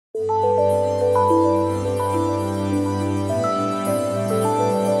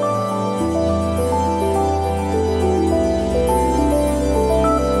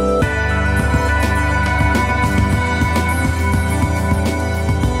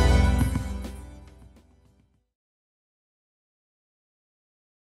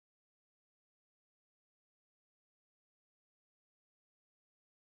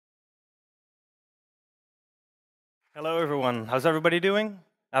Hello, everyone. How's everybody doing?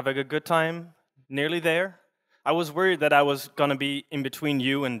 Having a good time? Nearly there? I was worried that I was going to be in between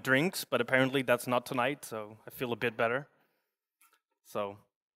you and drinks, but apparently that's not tonight, so I feel a bit better. So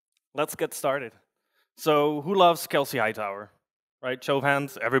let's get started. So, who loves Kelsey Hightower? Right? Show of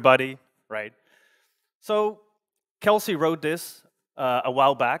hands, everybody, right? So, Kelsey wrote this a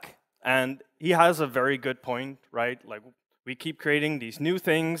while back, and he has a very good point, right? Like, we keep creating these new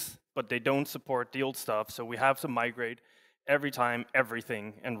things, but they don't support the old stuff, so we have to migrate every time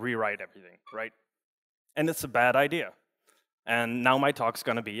everything and rewrite everything, right? And it's a bad idea. And now my talk's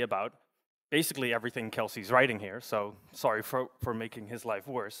going to be about basically everything Kelsey's writing here, so sorry for making his life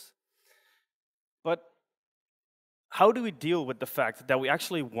worse. But how do we deal with the fact that we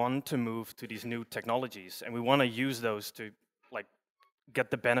actually want to move to these new technologies and we want to use those to like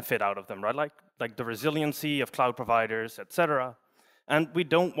get the benefit out of them, right? Like the resiliency of cloud providers, etc. And we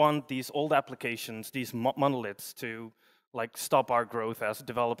don't want these old applications, these monoliths, to like stop our growth as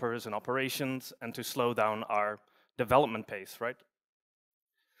developers and operations and to slow down our development pace, right?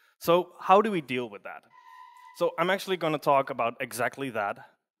 So how do we deal with that? So I'm actually going to talk about exactly that,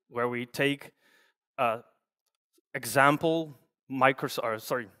 where we take example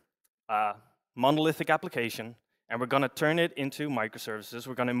monolithic application, and we're going to turn it into microservices.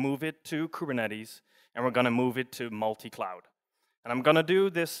 We're going to move it to Kubernetes, and we're going to move it to multi-cloud. And I'm going to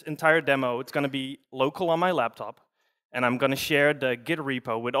do this entire demo. It's going to be local on my laptop, and I'm going to share the Git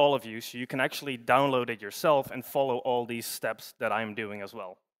repo with all of you so you can actually download it yourself and follow all these steps that I'm doing as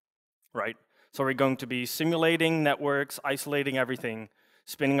well, right? So we're going to be simulating networks, isolating everything,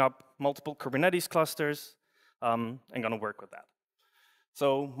 spinning up multiple Kubernetes clusters, and going to work with that.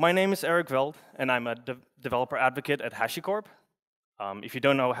 So my name is Erik Veld, and I'm a developer advocate at HashiCorp. If you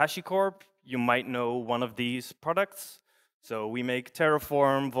don't know HashiCorp, you might know one of these products. So we make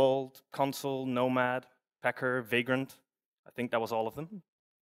Terraform, Vault, Consul, Nomad, Packer, Vagrant. I think that was all of them.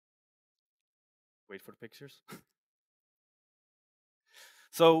 Wait for the pictures.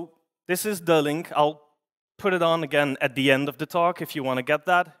 So this is the link. I'll put it on again at the end of the talk if you want to get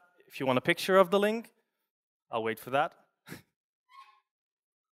that. If you want a picture of the link, I'll wait for that.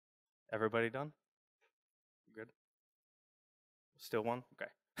 Everybody done? Good. Still one?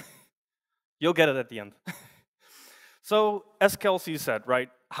 Okay. You'll get it at the end. So as Kelsey said, right,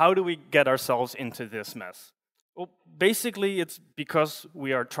 how do we get ourselves into this mess? Well, basically, it's because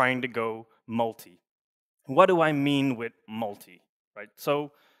we are trying to go multi. What do I mean with multi, right?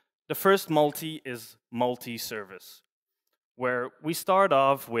 So the first multi is multi-service, where we start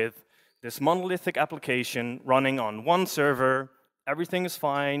off with this monolithic application running on one server. Everything is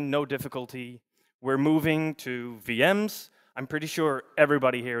fine, no difficulty. We're moving to VMs. I'm pretty sure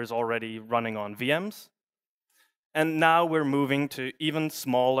everybody here is already running on VMs. And now we're moving to even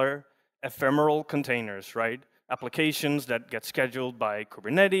smaller ephemeral containers, right? Applications that get scheduled by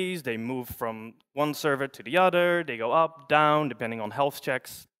Kubernetes, they move from one server to the other, they go up, down, depending on health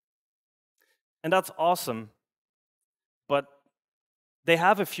checks. And that's awesome, but they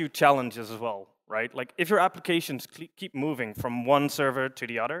have a few challenges as well, right? Like if your applications keep moving from one server to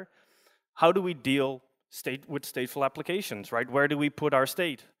the other, how do we deal with stateful applications, right? Where do we put our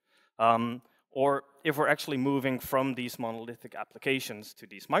state? Or if we're actually moving from these monolithic applications to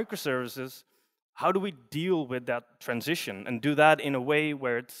these microservices, how do we deal with that transition and do that in a way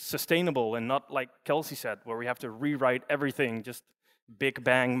where it's sustainable and not like Kelsey said, where we have to rewrite everything, just big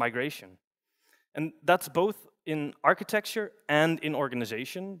bang migration? And that's both in architecture and in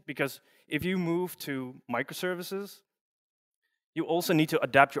organization, because if you move to microservices, you also need to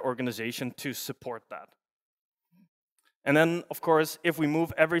adapt your organization to support that. And then, of course, if we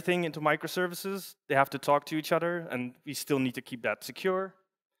move everything into microservices, they have to talk to each other, and we still need to keep that secure,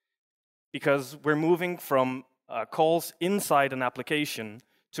 because we're moving from calls inside an application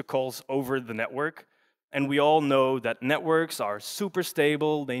to calls over the network. And we all know that networks are super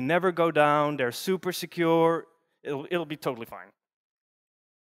stable, they never go down, they're super secure, it'll be totally fine.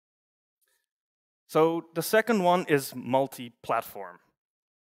 So the second one is multi-platform.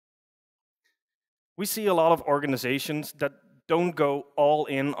 We see a lot of organizations that don't go all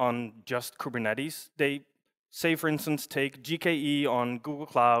in on just Kubernetes. They say, for instance, take GKE on Google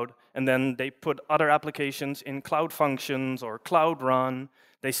Cloud, and then they put other applications in Cloud Functions or Cloud Run.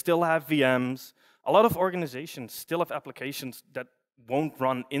 They still have VMs. A lot of organizations still have applications that won't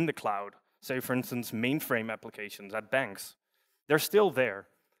run in the cloud. Say, for instance, mainframe applications at banks. They're still there.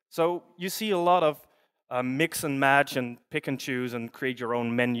 So you see a lot of mix and match and pick and choose and create your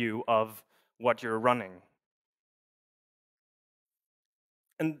own menu of what you're running.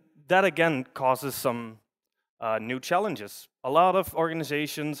 And that, again, causes some new challenges. A lot of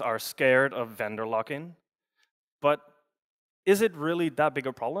organizations are scared of vendor lock-in. But is it really that big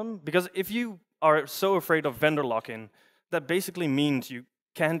a problem? Because if you are so afraid of vendor lock-in, that basically means you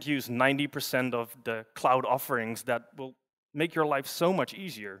can't use 90% of the cloud offerings that will make your life so much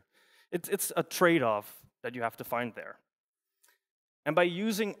easier. It's a trade-off that you have to find there. And by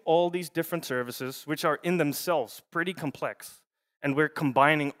using all these different services, which are in themselves pretty complex, and we're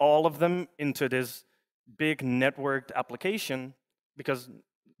combining all of them into this big networked application, because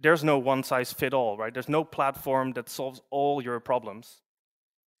there's no one-size-fits-all, right? There's no platform that solves all your problems.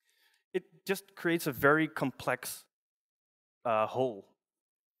 It just creates a very complex whole.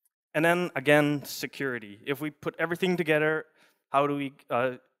 And then, again, security. If we put everything together, how do we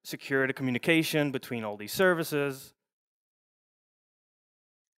secure the communication between all these services?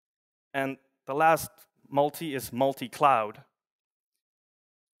 And the last multi is multi-cloud,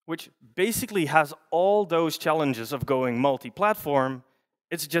 which basically has all those challenges of going multi-platform.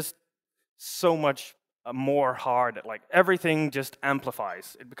 It's just so much more hard. Like, everything just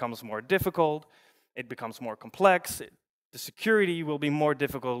amplifies. It becomes more difficult. It becomes more complex. The security will be more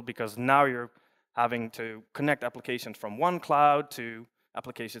difficult because now you're having to connect applications from one cloud to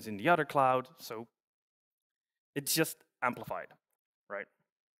applications in the other cloud. So it's just amplified, right?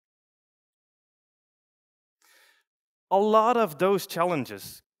 A lot of those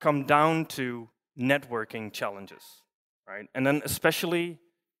challenges come down to networking challenges, right? And then especially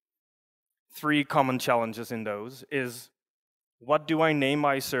 3 common challenges in those is, what do I name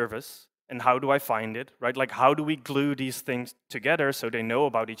my service and how do I find it, right? Like, how do we glue these things together so they know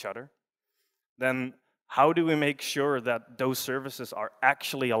about each other? Then how do we make sure that those services are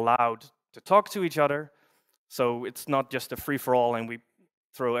actually allowed to talk to each other, so it's not just a free-for-all and we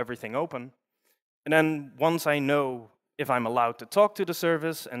throw everything open? And then once I know if I'm allowed to talk to the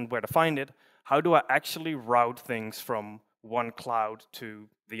service and where to find it, how do I actually route things from one cloud to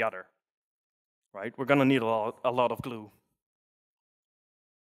the other, right? We're going to need a lot of glue.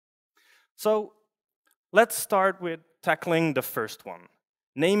 So let's start with tackling the first one,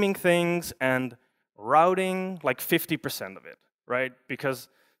 naming things and routing like 50% of it, right? Because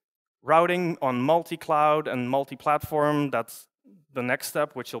routing on multi-cloud and multi-platform, that's the next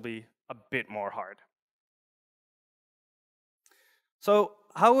step, which will be a bit more hard. So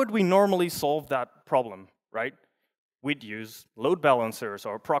how would we normally solve that problem, right? We'd use load balancers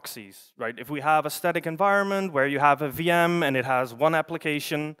or proxies, right? If we have a static environment where you have a VM and it has one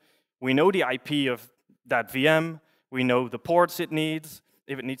application, we know the IP of that VM, we know the ports it needs,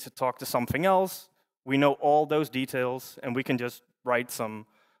 if it needs to talk to something else, we know all those details, and we can just write some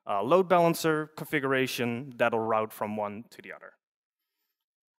load balancer configuration that'll route from one to the other.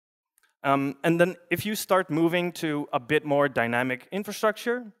 And then if you start moving to a bit more dynamic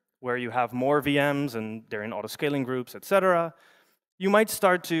infrastructure, where you have more VMs and they're in auto-scaling groups, etc., you might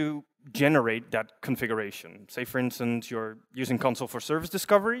start to generate that configuration. Say, for instance, you're using console for service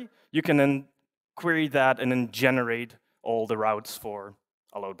discovery. You can then query that and then generate all the routes for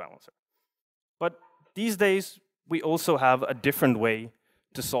a load balancer. But these days, we also have a different way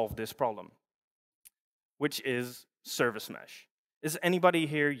to solve this problem, which is service mesh. Is anybody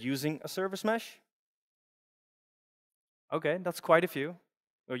here using a service mesh? OK, that's quite a few.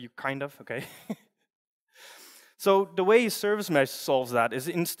 Or you kind of, OK. So the way service mesh solves that is,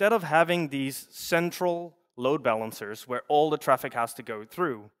 instead of having these central load balancers where all the traffic has to go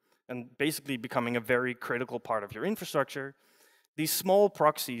through and basically becoming a very critical part of your infrastructure, these small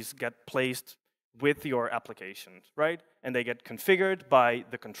proxies get placed with your application, right? And they get configured by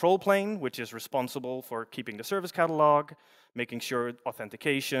the control plane, which is responsible for keeping the service catalog, making sure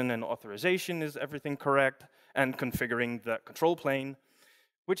authentication and authorization is everything correct, and configuring the control plane,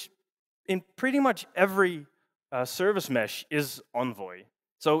 which in pretty much every service mesh is Envoy.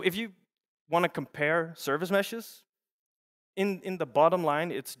 So if you want to compare service meshes, in the bottom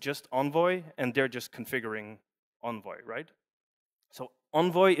line, it's just Envoy, and they're just configuring Envoy, right? So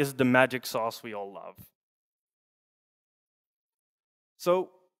Envoy is the magic sauce we all love. So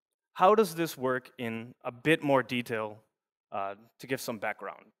how does this work in a bit more detail to give some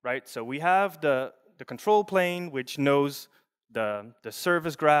background, right? So we have the control plane, which knows the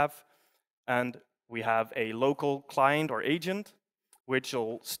service graph, and we have a local client or agent, which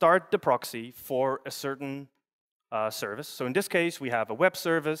will start the proxy for a certain service. So in this case, we have a web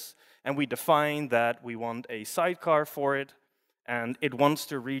service, and we define that we want a sidecar for it, and it wants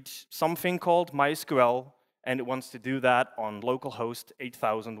to reach something called MySQL, and it wants to do that on localhost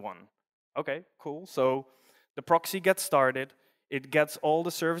 8001. OK, cool. So the proxy gets started. It gets all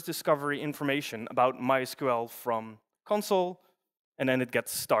the service discovery information about MySQL from console, and then it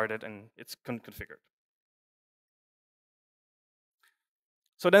gets started and it's configured.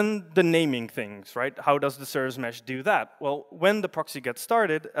 So then the naming things, right? How does the service mesh do that? Well, when the proxy gets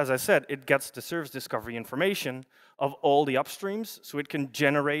started, as I said, it gets the service discovery information of all the upstreams, so it can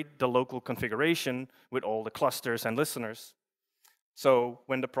generate the local configuration with all the clusters and listeners. So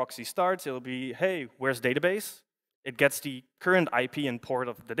when the proxy starts, it'll be, hey, where's database? It gets the current IP and port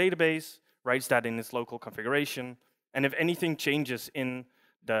of the database, writes that in its local configuration, and if anything changes in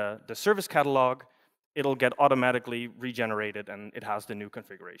the service catalog, it'll get automatically regenerated and it has the new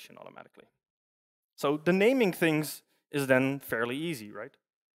configuration automatically. So the naming things is then fairly easy, right?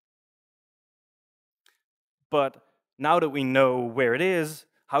 But now that we know where it is,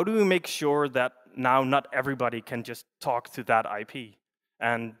 how do we make sure that now not everybody can just talk to that IP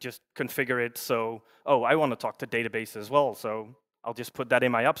and just configure it so, oh, I want to talk to database as well, so I'll just put that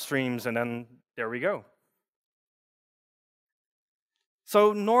in my upstreams and then there we go.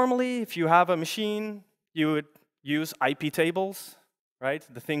 So normally, if you have a machine, you would use IP tables, right?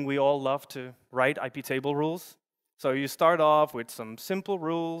 The thing we all love to write, IP table rules. So you start off with some simple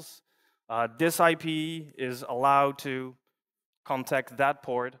rules. This IP is allowed to contact that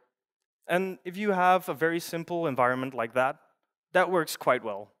port. And if you have a very simple environment like that, that works quite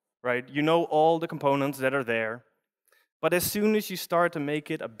well, right? You know all the components that are there. But as soon as you start to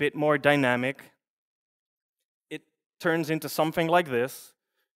make it a bit more dynamic, it turns into something like this.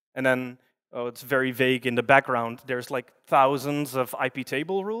 And then, oh, it's very vague in the background. There's like thousands of IP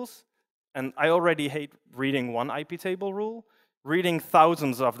table rules. And I already hate reading one IP table rule. Reading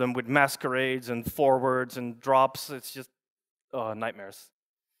thousands of them with masquerades and forwards and drops, it's just nightmares.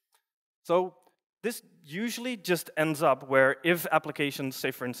 So this usually just ends up where if applications, say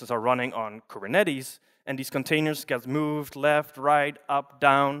for instance, are running on Kubernetes, and these containers get moved left, right, up,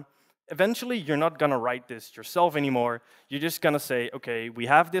 down, eventually you're not gonna write this yourself anymore. You're just gonna say, okay, we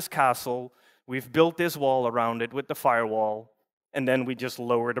have this castle, we've built this wall around it with the firewall, and then we just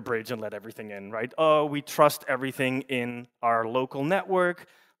lower the bridge and let everything in, right? Oh, we trust everything in our local network,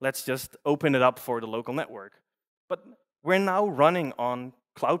 let's just open it up for the local network. But we're now running on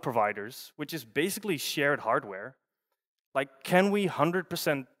cloud providers, which is basically shared hardware. Like, can we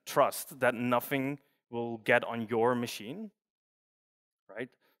 100% trust that nothing will get on your machine, right?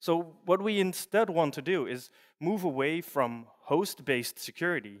 So what we instead want to do is move away from host-based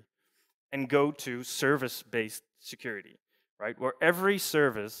security and go to service-based security, right? Where every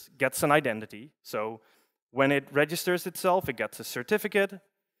service gets an identity. So when it registers itself, it gets a certificate,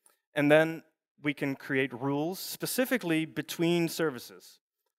 and then we can create rules specifically between services.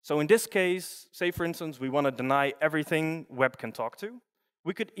 So in this case, say for instance, we want to deny everything web can talk to.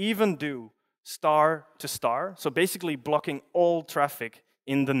 We could even do star to star, so basically blocking all traffic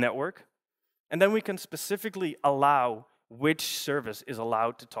in the network. And then we can specifically allow which service is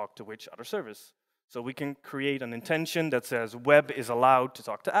allowed to talk to which other service. So we can create an intention that says web is allowed to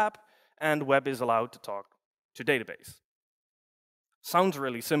talk to app, and web is allowed to talk to database. Sounds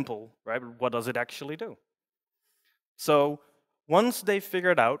really simple, right? But what does it actually do? So once they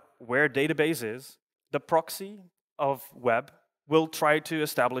figured out where database is, the proxy of web will try to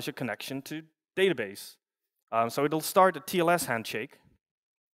establish a connection to database. So it'll start a TLS handshake.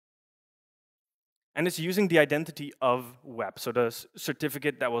 And it's using the identity of web, so the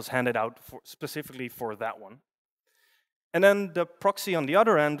certificate that was handed out specifically for that one. And then the proxy on the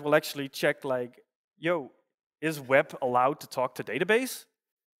other end will actually check like, yo, is web allowed to talk to database?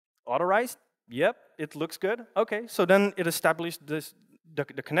 Authorized? Yep, it looks good. Okay, so then it established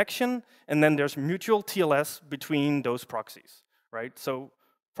the connection, and then there's mutual TLS between those proxies, right? So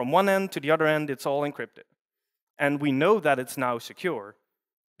from one end to the other end, it's all encrypted. And we know that it's now secure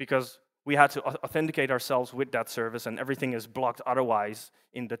because we had to authenticate ourselves with that service, and everything is blocked otherwise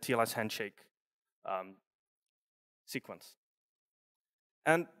in the TLS handshake sequence.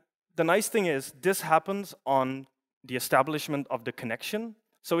 And the nice thing is, this happens on the establishment of the connection,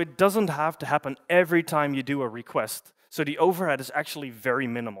 so it doesn't have to happen every time you do a request. So the overhead is actually very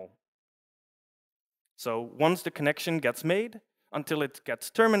minimal. So once the connection gets made, until it gets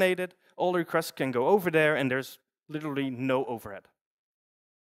terminated, all requests can go over there, and there's literally no overhead.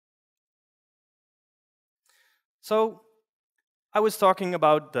 So I was talking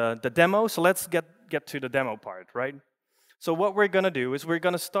about the demo, so let's get to the demo part, right? So what we're going to do is we're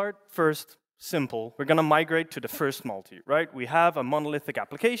going to start first simple. We're going to migrate to the first multi, right? We have a monolithic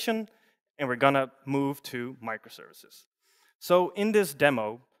application, and we're going to move to microservices. So in this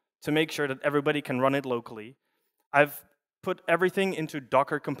demo, to make sure that everybody can run it locally, I've put everything into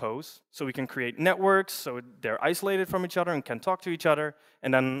Docker Compose, so we can create networks, so they're isolated from each other and can talk to each other.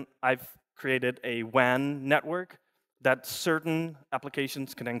 And then I've created a WAN network that certain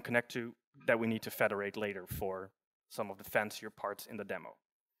applications can then connect to that we need to federate later for some of the fancier parts in the demo.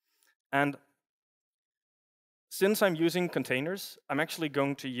 And since I'm using containers, I'm actually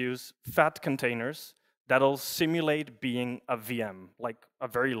going to use fat containers that'll simulate being a VM, like a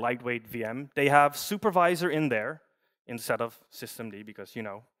very lightweight VM. They have supervisor in there instead of systemd, because you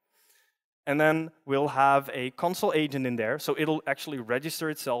know. And then we'll have a console agent in there, so it'll actually register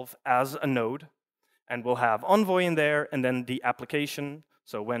itself as a node. And we'll have Envoy in there, and then the application.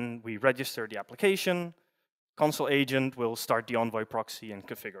 So when we register the application, console agent will start the Envoy proxy and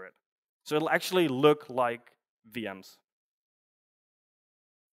configure it. So it'll actually look like VMs.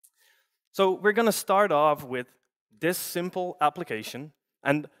 So we're going to start off with this simple application.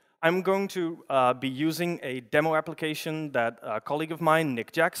 And I'm going to be using a demo application that a colleague of mine,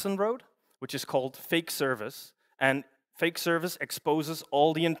 Nick Jackson, wrote, which is called Fake Service. And Fake Service exposes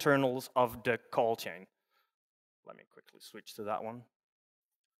all the internals of the call chain. Let me quickly switch to that one.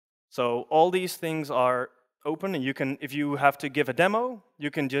 So all these things are open, and you can, if you have to give a demo,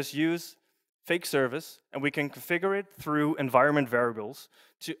 you can just use Fake Service, and we can configure it through environment variables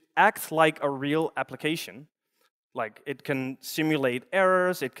to act like a real application. Like, it can simulate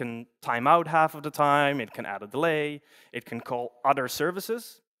errors, it can time out half of the time, it can add a delay, it can call other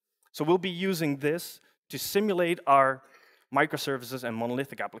services. So we'll be using this to simulate our microservices and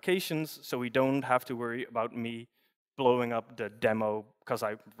monolithic applications, so we don't have to worry about me blowing up the demo because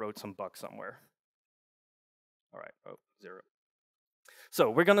I wrote some bug somewhere. All right, oh, 0. So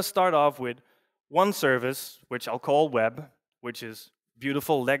we're going to start off with one service, which I'll call web, which is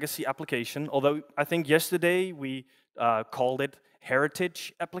beautiful legacy application. Although I think yesterday we called it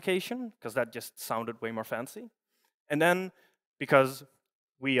heritage application, because that just sounded way more fancy. And then, because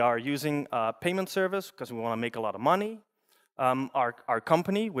we are using a payment service, because we want to make a lot of money, our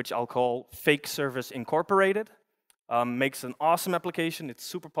company, which I'll call Fake Service Incorporated, makes an awesome application. It's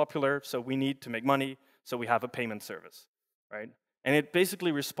super popular, so we need to make money, so we have a payment service, right? And it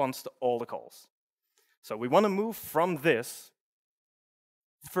basically responds to all the calls. So we want to move from this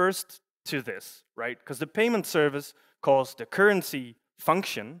first to this, right? Because the payment service calls the currency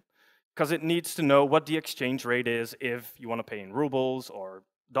function, because it needs to know what the exchange rate is if you want to pay in rubles or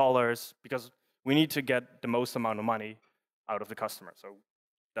dollars, because we need to get the most amount of money out of the customer. So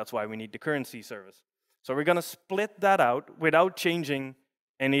that's why we need the currency service. So we're going to split that out without changing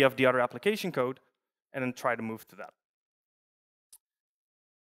any of the other application code, and then try to move to that.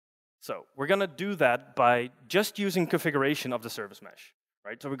 So we're going to do that by just using configuration of the service mesh,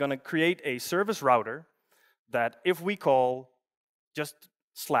 right? So we're going to create a service router that if we call just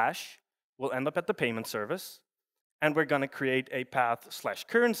slash, will end up at the payment service, and we're going to create a path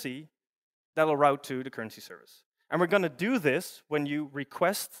 /currency that'll route to the currency service. And we're going to do this when you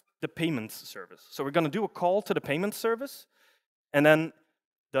request the payments service. So we're going to do a call to the payment service, and then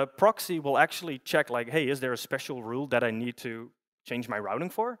the proxy will actually check, like, hey, is there a special rule that I need to change my routing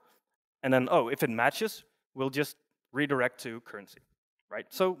for? And then, oh, if it matches, we'll just redirect to currency, right?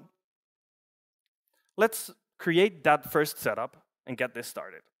 So let's create that first setup and get this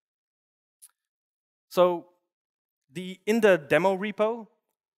started. So in the demo repo,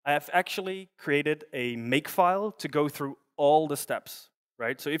 I have actually created a makefile to go through all the steps,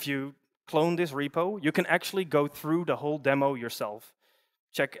 right? So if you clone this repo, you can actually go through the whole demo yourself,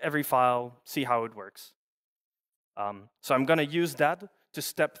 check every file, see how it works. So I'm going to use that to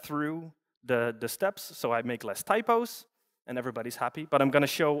step through the steps, so I make less typos, and everybody's happy. But I'm going to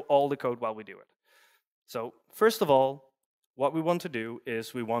show all the code while we do it. So first of all, what we want to do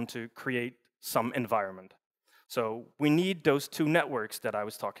is we want to create some environment. So we need those two networks that I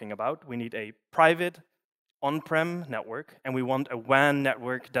was talking about. We need a private on-prem network, and we want a WAN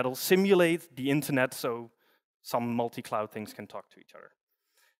network that'll simulate the internet so some multi-cloud things can talk to each other.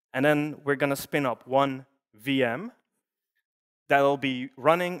 And then we're going to spin up one VM that'll be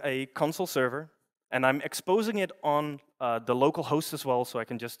running a console server, and I'm exposing it on the local host as well, so I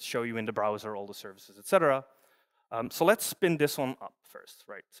can just show you in the browser all the services, etc. So let's spin this one up first,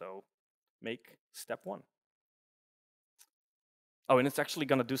 right? So make step 1. Oh, and it's actually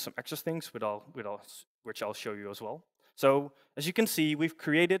going to do some extra things which I'll show you as well. So as you can see, we've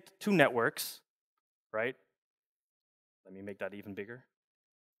created 2 networks, right? Let me make that even bigger.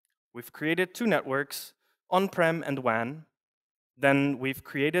 We've created 2 networks, on-prem and WAN. Then we've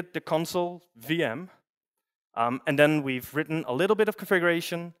created the console VM. And then we've written a little bit of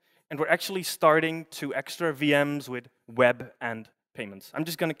configuration. And we're actually starting 2 extra VMs with web and payments. I'm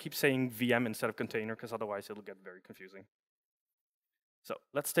just going to keep saying VM instead of container, because otherwise it'll get very confusing. So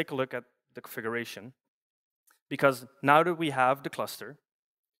let's take a look at the configuration. Because now that we have the cluster,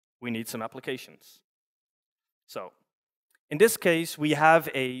 we need some applications. So in this case, we have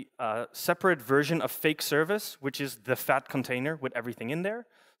a separate version of Fake Service, which is the fat container with everything in there.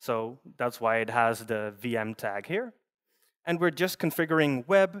 So that's why it has the VM tag here. And we're just configuring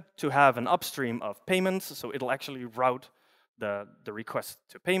web to have an upstream of payments, so it'll actually route the request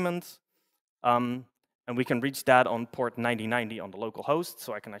to payments. And we can reach that on port 9090 on the local host,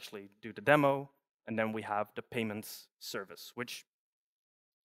 so I can actually do the demo. And then we have the payments service, which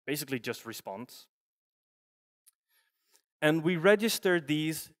basically just responds. And we register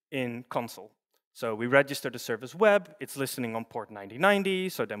these in console. So we register the service web, it's listening on port 9090,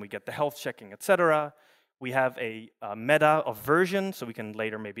 so then we get the health checking, etc. We have a meta of version, so we can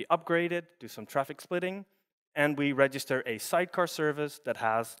later maybe upgrade it, do some traffic splitting. And we register a sidecar service that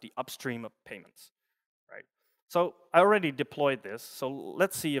has the upstream of payments, right? So I already deployed this, so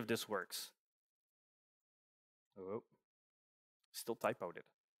let's see if this works. Oh, still typoed it.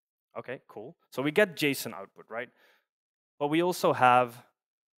 Okay, cool. So we get JSON output, right? But we also have,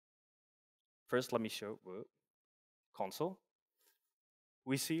 first let me show console.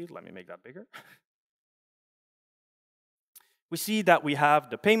 We see, let me make that bigger. We see that we have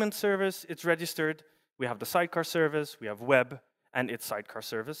the payment service, it's registered. We have the sidecar service, we have web and its sidecar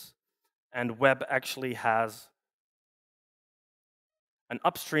service. And web actually has an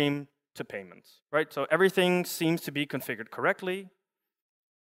upstream to payments, right? So everything seems to be configured correctly.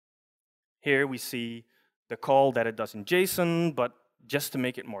 Here we see the call that it does in JSON, but just to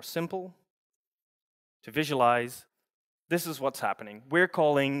make it more simple, to visualize, this is what's happening. We're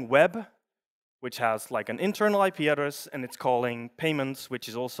calling web, which has like an internal IP address, and it's calling payments, which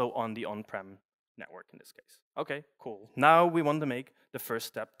is also on the on-prem network in this case. Okay, cool. Now we want to make the first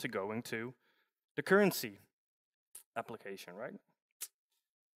step to going to the currency application, right?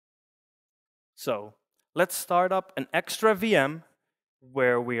 So let's start up an extra VM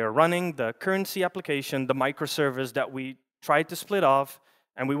where we are running the currency application, the microservice that we tried to split off,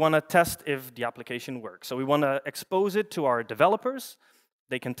 and we want to test if the application works. So we want to expose it to our developers.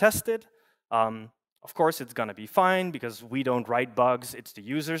 They can test it. Of course, it's going to be fine because we don't write bugs. It's the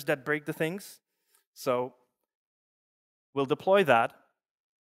users that break the things. So we'll deploy that.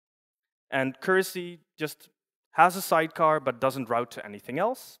 And currency just has a sidecar but doesn't route to anything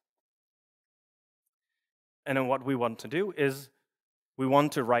else. And then what we want to do is we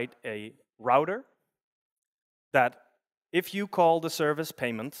want to write a router that if you call the service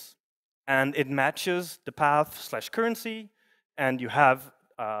payments and it matches the path / currency and you have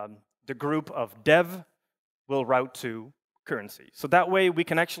the group of dev will route to currency. So that way we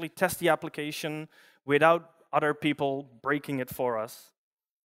can actually test the application without other people breaking it for us.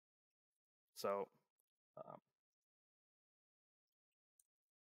 So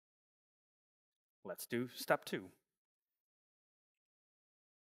let's do step 2.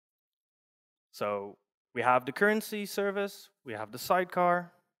 So we have the currency service, we have the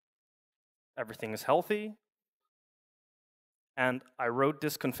sidecar, everything is healthy. And I wrote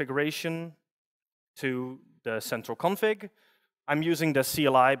this configuration to the central config. I'm using the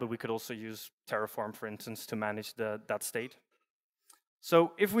CLI, but we could also use Terraform, for instance, to manage that state.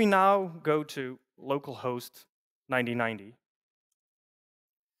 So if we now go to localhost 9090,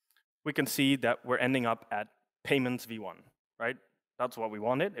 we can see that we're ending up at payments v1, right? That's what we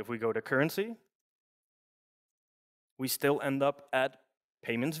wanted. If we go to currency, we still end up at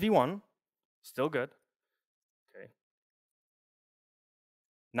payments v1, still good. Okay.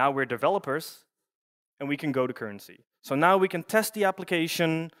 Now we're developers, and we can go to currency. So now we can test the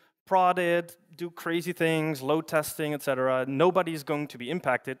application, prod it, do crazy things, load testing, etc. Nobody's going to be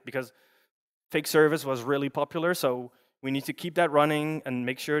impacted because fake service was really popular, so we need to keep that running and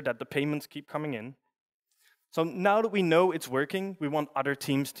make sure that the payments keep coming in. So now that we know it's working, we want other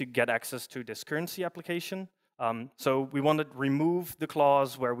teams to get access to this currency application. So we want to remove the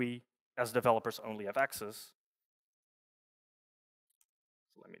clause where we, as developers, only have access.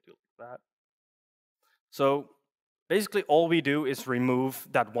 So let me do that. So basically, all we do is remove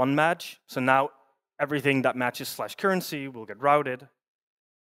that one match. So now everything that matches / currency will get routed,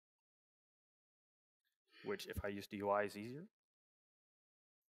 which if I use the UI is easier.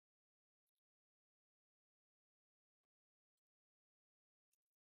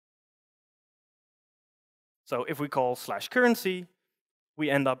 So if we call / currency, we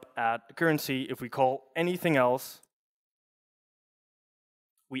end up at the currency. If we call anything else,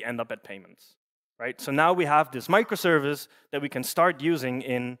 we end up at payments, right? So now we have this microservice that we can start using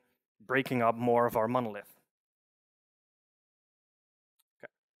in breaking up more of our monolith.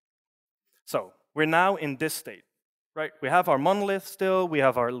 Okay. So we're now in this state, right? We have our monolith still, we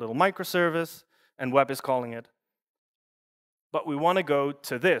have our little microservice, and web is calling it. But we want to go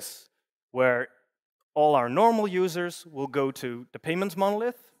to this, where all our normal users will go to the payments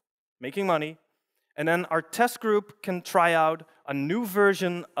monolith, making money, And then our test group can try out a new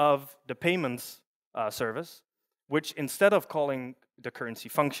version of the payments service, which instead of calling the currency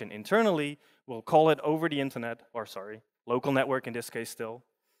function internally, we'll call it over the internet, or sorry, local network in this case still,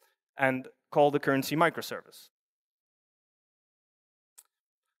 and call the currency microservice.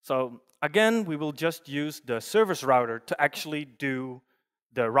 So again, we will just use the service router to actually do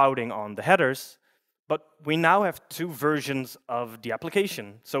the routing on the headers, but we now have two versions of the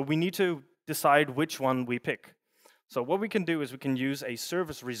application. So we need to decide which one we pick. So what we can do is we can use a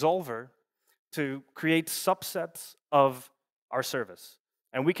service resolver to create subsets of our service.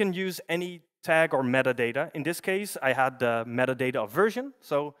 And we can use any tag or metadata. In this case, I had the metadata of version,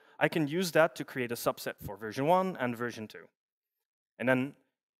 so I can use that to create a subset for version 1 and version 2. And then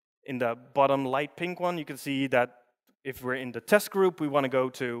in the bottom light pink one, you can see that if we're in the test group, we want to go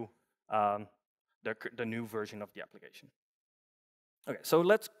to the new version of the application. Okay, so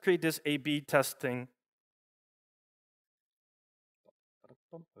let's create this A/B testing.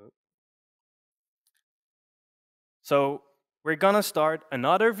 So we're gonna start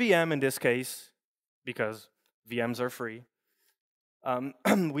another VM in this case, because VMs are free.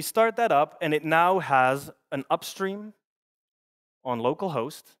 We start that up, and it now has an upstream on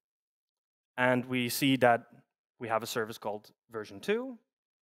localhost, and we see that we have a service called version 2.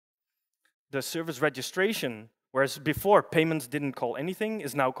 The service registration, whereas before payments didn't call anything,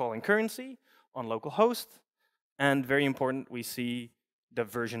 is now calling currency on localhost. And very important, we see the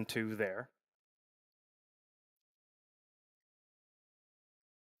version 2 there.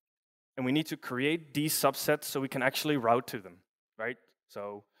 And we need to create these subsets so we can actually route to them, right?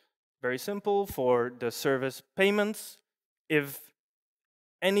 So very simple for the service payments. If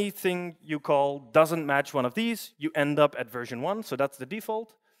anything you call doesn't match one of these, you end up at version 1, so that's the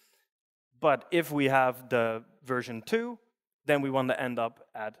default. But if we have the version 2, then we want to end up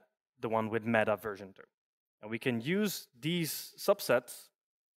at the one with meta version 2. And we can use these subsets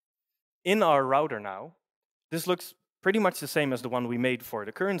in our router now. This looks pretty much the same as the one we made for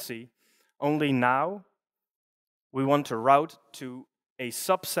the currency, only now we want to route to a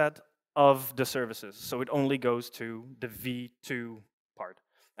subset of the services. So it only goes to the V2 part.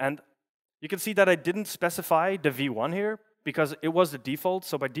 And you can see that I didn't specify the V1 here because it was the default.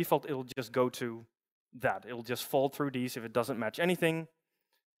 So by default, it'll just go to that. It'll just fall through these. If it doesn't match anything,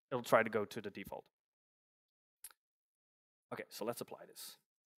 it'll try to go to the default. Okay, so let's apply this.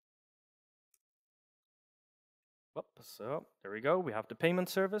 So there we go. We have the payment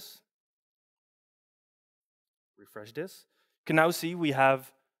service. Refresh this. You can now see we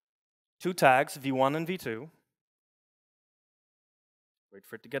have two tags, V1 and V2. Wait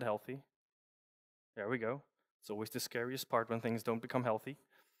for it to get healthy. There we go. It's always the scariest part when things don't become healthy.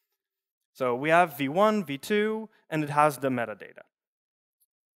 So we have V1, V2, and it has the metadata.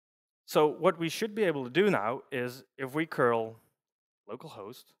 So what we should be able to do now is if we curl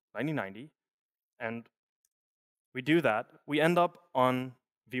localhost 9090, and we do that, we end up on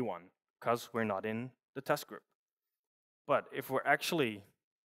V1 because we're not in the test group. But if we're actually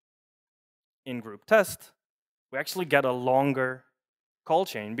in group test, we actually get a longer call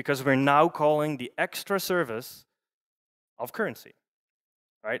chain because we're now calling the extra service of currency,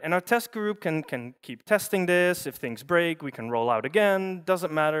 right? And our test group can keep testing this. If things break, we can roll out again.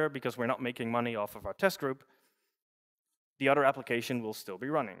 Doesn't matter because we're not making money off of our test group. The other application will still be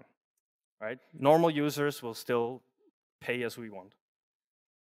running, right? Normal users will still pay as we want.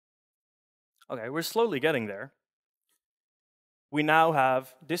 Okay, we're slowly getting there. We now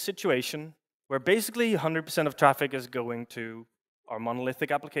have this situation where basically 100% of traffic is going to our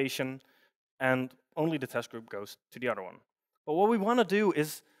monolithic application, and only the test group goes to the other one. But what we want to do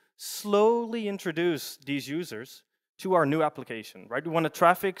is slowly introduce these users to our new application, right? We want a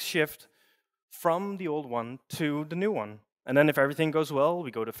traffic shift from the old one to the new one. And then if everything goes well,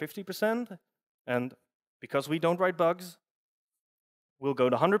 we go to 50%. And because we don't write bugs, we'll go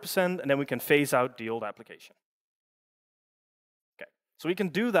to 100%, and then we can phase out the old application. Okay, so we can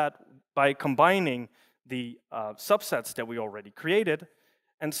do that by combining the subsets that we already created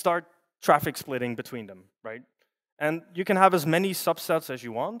and start traffic splitting between them, right? And you can have as many subsets as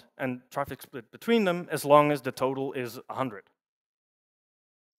you want and traffic split between them as long as the total is 100.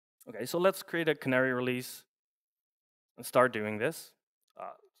 Okay, so let's create a canary release and start doing this.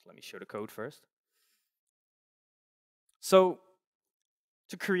 Let me show the code first. So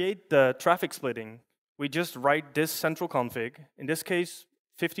to create the traffic splitting, we just write this central config. In this case,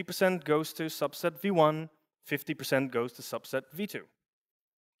 50% goes to subset V1, 50% goes to subset V2.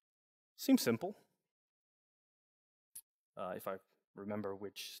 Seems simple. If I remember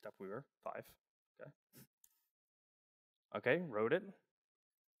which step we were, 5. Okay. Okay, wrote it.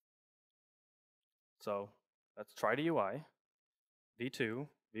 So let's try the UI. V2,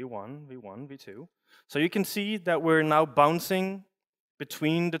 V1, V1, V2. So you can see that we're now bouncing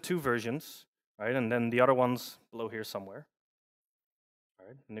between the two versions, right? And then the other one's below here somewhere. All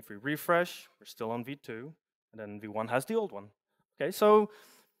right. And if we refresh, we're still on V2, and then V1 has the old one. Okay, so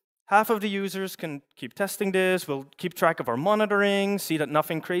half of the users can keep testing this. We'll keep track of our monitoring, see that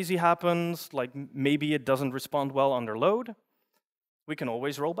nothing crazy happens, like maybe it doesn't respond well under load. We can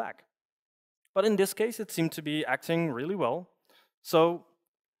always roll back. But in this case, it seemed to be acting really well. So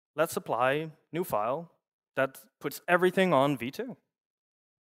let's apply new file that puts everything on V2.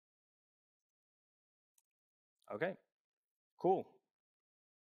 Okay, cool.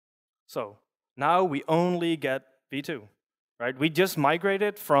 So now we only get V2, right? We just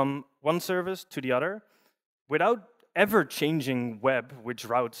migrated from one service to the other without ever changing web, which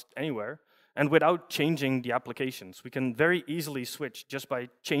routes anywhere, and without changing the applications. We can very easily switch just by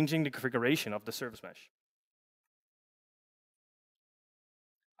changing the configuration of the service mesh.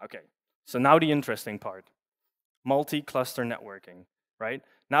 Okay, so now the interesting part, multi-cluster networking, right?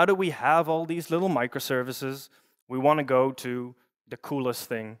 Now that we have all these little microservices, we want to go to the coolest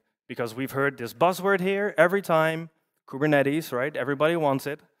thing, because we've heard this buzzword here every time, Kubernetes, right? Everybody wants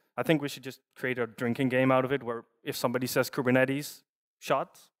it. I think we should just create a drinking game out of it, where if somebody says Kubernetes,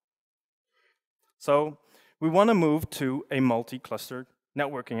 shots. So we want to move to a multi-cluster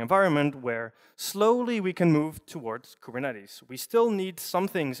networking environment where slowly we can move towards Kubernetes. We still need some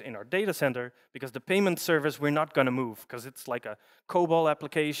things in our data center, because the payment service we're not going to move, because it's like a COBOL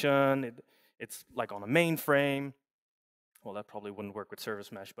application, it's like on a mainframe. Well, that probably wouldn't work with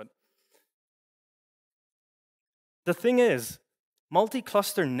service mesh, but the thing is,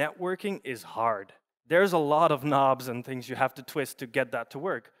 multi-cluster networking is hard. There's a lot of knobs and things you have to twist to get that to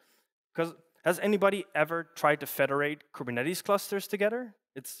work. Because has anybody ever tried to federate Kubernetes clusters together?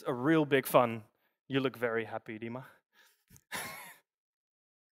 It's a real big fun. You look very happy, Dima.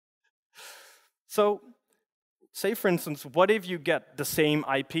 So, say for instance, what if you get the same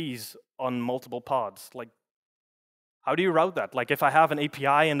IPs on multiple pods? Like, how do you route that? Like, if I have an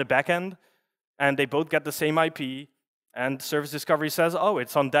API in the backend, and they both get the same IP, and service discovery says, oh,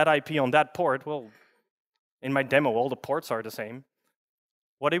 it's on that IP on that port. Well, in my demo, all the ports are the same.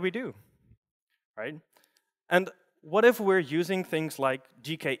 What do we do, right? And what if we're using things like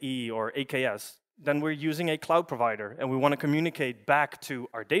GKE or AKS? Then we're using a cloud provider, and we want to communicate back to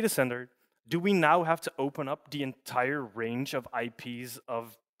our data center. Do we now have to open up the entire range of IPs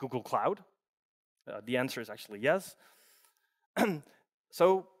of Google Cloud? The answer is actually yes.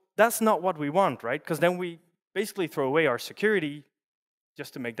 So that's not what we want, right? Because then we basically throw away our security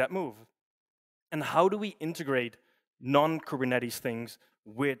just to make that move. And how do we integrate non-Kubernetes things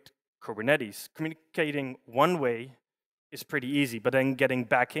with Kubernetes? Communicating one way is pretty easy, but then getting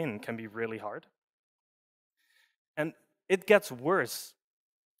back in can be really hard. And it gets worse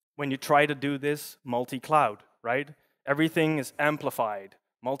when you try to do this multi-cloud, right? Everything is amplified.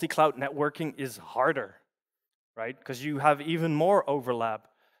 Multi-cloud networking is harder, right? Because you have even more overlap,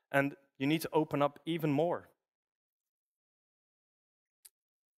 and you need to open up even more.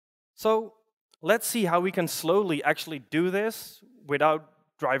 So let's see how we can slowly actually do this without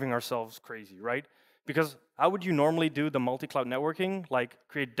driving ourselves crazy, right? Because how would you normally do the multi-cloud networking? Like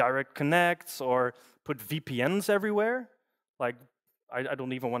create direct connects or put VPNs everywhere? Like, I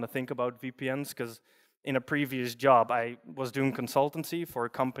don't even want to think about VPNs, because in a previous job, I was doing consultancy for a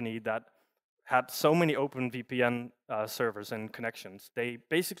company that had so many open VPN servers and connections. They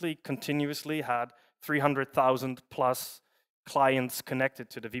basically continuously had 300,000 plus clients connected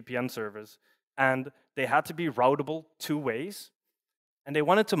to the VPN servers, and they had to be routable 2 ways, and they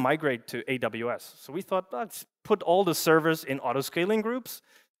wanted to migrate to AWS. So we thought, let's put all the servers in auto-scaling groups,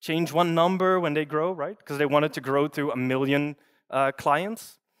 change one number when they grow, right? Because they wanted to grow to 1 million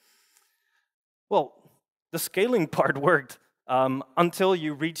clients. Well, the scaling part worked until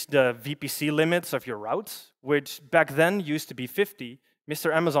you reach the VPC limits of your routes, which back then used to be 50.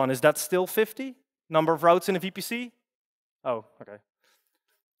 Mr. Amazon, is that still 50? Number of routes in a VPC? Oh, okay.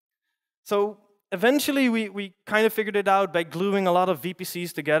 So eventually, we kind of figured it out by gluing a lot of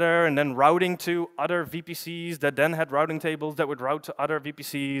VPCs together and then routing to other VPCs that then had routing tables that would route to other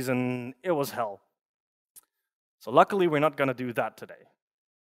VPCs, and it was hell. So luckily, we're not going to do that today.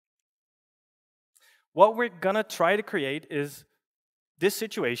 What we're going to try to create is this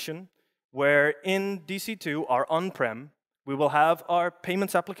situation where in DC2, our on-prem, we will have our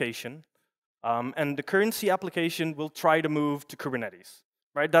payments application, and the currency application will try to move to Kubernetes.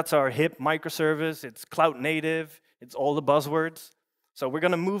 Right? That's our hip microservice. It's cloud native. It's all the buzzwords. So we're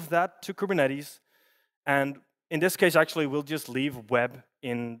going to move that to Kubernetes. And in this case, actually, we'll just leave web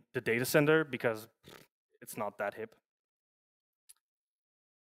in the data center because it's not that hip.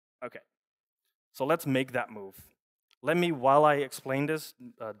 Okay, so let's make that move. Let me, while I explain this,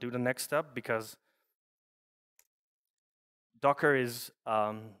 do the next step, because Docker is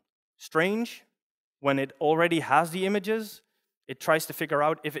strange. When it already has the images, it tries to figure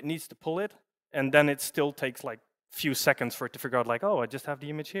out if it needs to pull it, and then it still takes like a few seconds for it to figure out like, oh, I just have the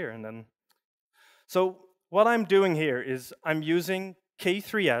image here, and then. So what I'm doing here is I'm using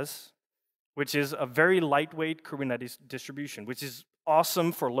K3s, which is a very lightweight Kubernetes distribution, which is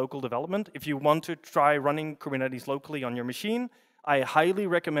awesome for local development. If you want to try running Kubernetes locally on your machine, I highly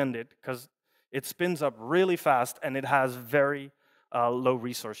recommend it because it spins up really fast and it has very low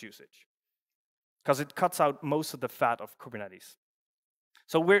resource usage because it cuts out most of the fat of Kubernetes.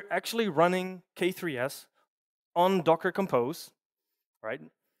 So we're actually running K3s on Docker Compose, right?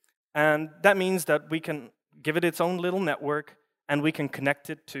 And that means that we can give it its own little network and we can connect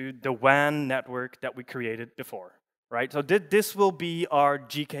it to the WAN network that we created before, right? So this will be our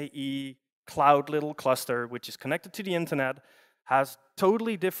GKE cloud little cluster, which is connected to the internet, has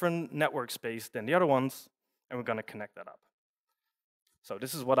totally different network space than the other ones, and we're going to connect that up. So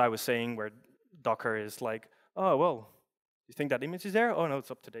this is what I was saying, where Docker is like, oh, well, you think that image is there? Oh, no,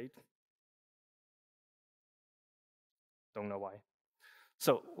 it's up to date. Don't know why.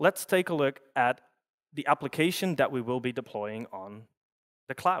 So let's take a look at the application that we will be deploying on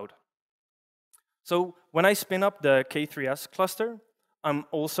the cloud. So when I spin up the K3s cluster, I'm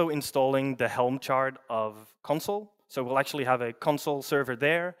also installing the Helm chart of console. So we'll actually have a console server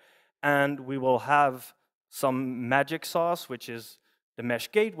there, and we will have some magic sauce, which is the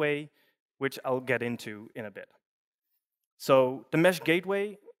mesh gateway, which I'll get into in a bit. So the mesh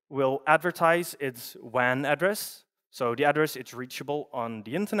gateway will advertise its WAN address. So the address it's reachable on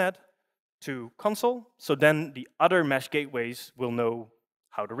the internet to console. So then the other mesh gateways will know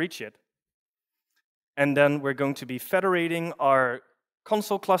how to reach it. And then we're going to be federating our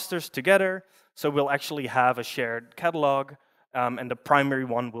console clusters together. So we'll actually have a shared catalog. And the primary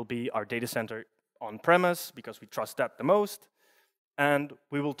one will be our data center on-premise, because we trust that the most. And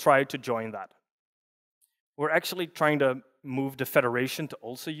we will try to join that. We're actually trying to move the federation to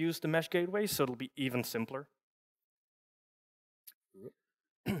also use the mesh gateway, so it'll be even simpler.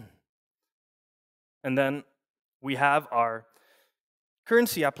 And then we have our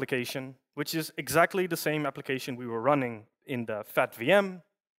currency application, which is exactly the same application we were running in the fat VM,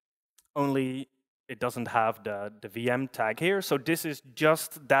 only it doesn't have the VM tag here. So this is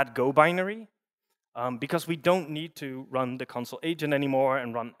just that Go binary, because we don't need to run the console agent anymore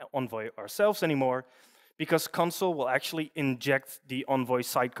and run Envoy ourselves anymore, because console will actually inject the Envoy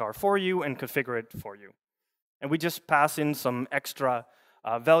sidecar for you and configure it for you. And we just pass in some extra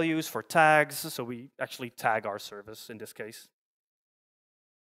values for tags, so we actually tag our service in this case.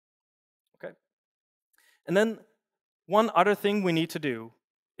 Okay. And then one other thing we need to do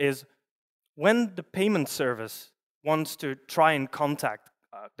is when the payment service wants to try and contact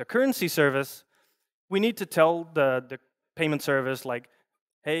the currency service, we need to tell the payment service, like,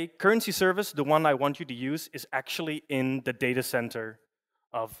 hey, currency service, the one I want you to use is actually in the data center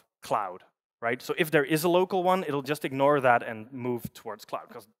of cloud. Right? So if there is a local one, it'll just ignore that and move towards cloud,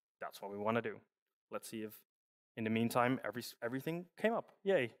 because that's what we want to do. Let's see if, in the meantime, everything came up.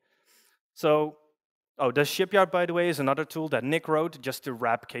 Yay. So, oh, the shipyard, by the way, is another tool that Nick wrote just to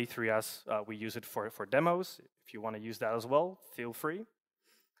wrap K3s. We use it for demos. If you want to use that as well, feel free.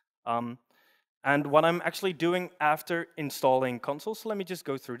 And what I'm actually doing after installing console, so let me just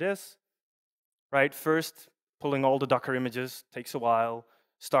go through this. Right? First, pulling all the Docker images takes a while.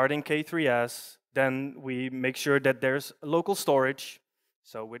 Starting K3s, then we make sure that there's local storage,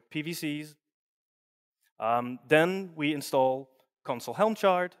 so with PVCs. Then we install console Helm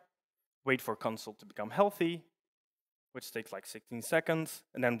chart, wait for console to become healthy, which takes like 16 seconds,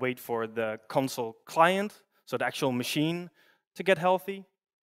 and then wait for the console client, so the actual machine, to get healthy.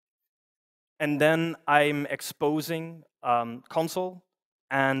 And then I'm exposing console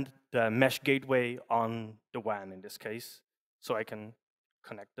and the mesh gateway on the WAN in this case, so I can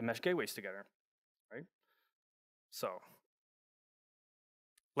connect the mesh gateways together, right? So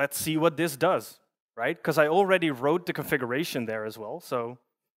let's see what this does, right? Because I already wrote the configuration there as well. So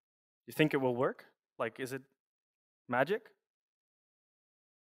you think it will work? Like, is it magic?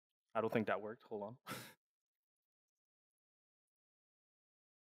 I don't think that worked. Hold on.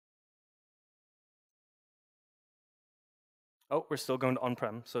 Oh, we're still going to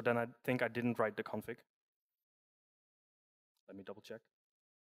on-prem. So then I think I didn't write the config. Let me double check.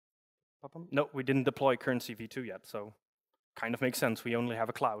 No, we didn't deploy currency v2 yet, so kind of makes sense. We only have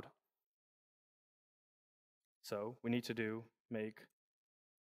a cloud. So we need to make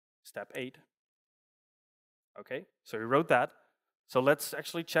step 8. Okay, so we wrote that. So let's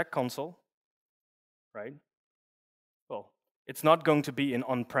actually check console, right? Well, it's not going to be in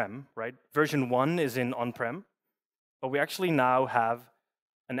on-prem, right? Version 1 is in on-prem, but we actually now have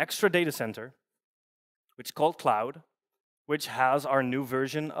an extra data center, which is called cloud, which has our new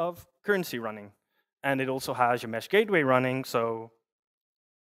version of currency running. And it also has your mesh gateway running, so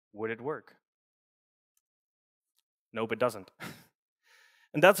would it work? Nope, it doesn't.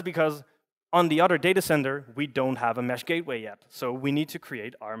 And that's because on the other data center, we don't have a mesh gateway yet. So we need to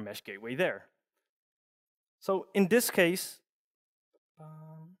create our mesh gateway there. So in this case,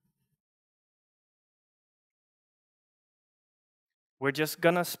 we're just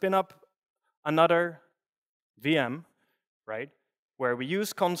gonna spin up another VM, right? Where we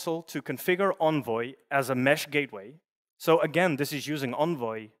use console to configure Envoy as a mesh gateway. So again, this is using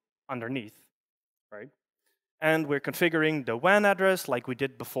Envoy underneath, right? And we're configuring the WAN address like we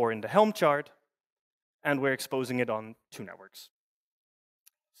did before in the Helm chart, and we're exposing it on 2 networks.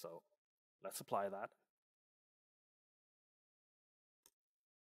 So let's apply that.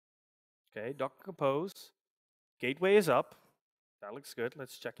 Okay, Docker compose. Gateway is up. That looks good.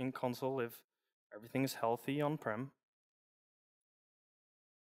 Let's check in console if everything is healthy on-prem.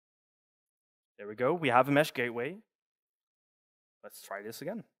 There we go. We have a mesh gateway. Let's try this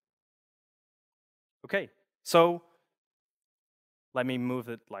again. Okay, so let me move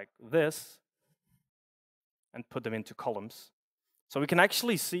it like this and put them into columns. So we can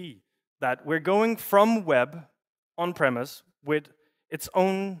actually see that we're going from web on-premise with its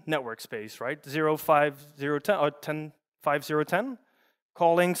own network space, right? 05010 or 105010,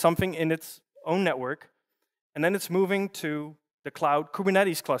 calling something in its own network, and then it's moving to the cloud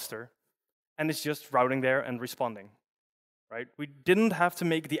Kubernetes cluster, and it's just routing there and responding, right? We didn't have to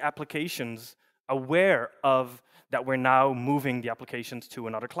make the applications aware of that we're now moving the applications to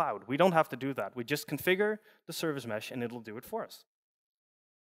another cloud. We don't have to do that. We just configure the service mesh, and it'll do it for us.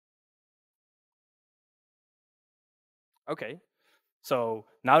 Okay, so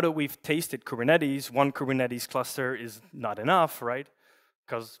now that we've tasted Kubernetes, one Kubernetes cluster is not enough, right?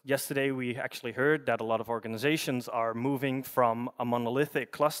 Because yesterday we actually heard that a lot of organizations are moving from a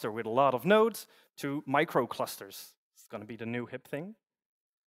monolithic cluster with a lot of nodes to micro clusters. It's going to be the new hip thing.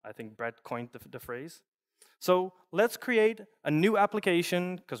 I think Brett coined the phrase. So let's create a new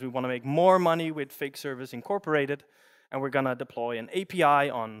application because we want to make more money with Fake Service Incorporated, and we're going to deploy an API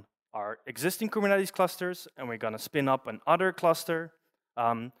on our existing Kubernetes clusters, and we're going to spin up another cluster,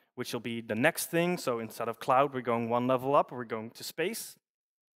 which will be the next thing. So instead of cloud, we're going 1 level up, we're going to space.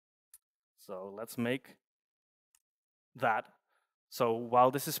 So let's make that. So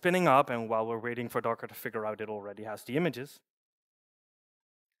while this is spinning up and while we're waiting for Docker to figure out it already has the images,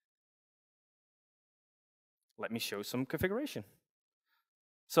 let me show some configuration.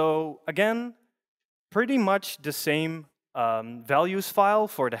 So again, pretty much the same values file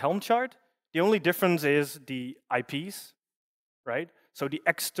for the Helm chart. The only difference is the IPs, right? So the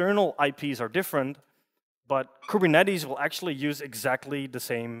external IPs are different, but Kubernetes will actually use exactly the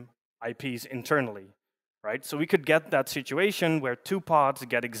same IPs internally, right? So we could get that situation where 2 pods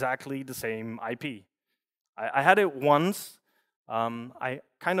get exactly the same IP. I had it once. I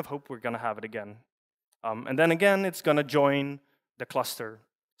kind of hope we're going to have it again. And then again, it's going to join the cluster,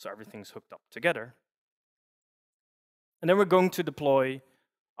 so everything's hooked up together. And then we're going to deploy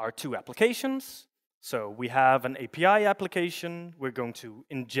our 2 applications. So we have an API application. We're going to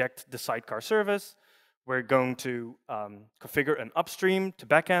inject the sidecar service. We're going to configure an upstream to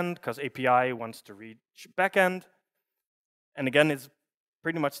backend because API wants to reach backend. And again, it's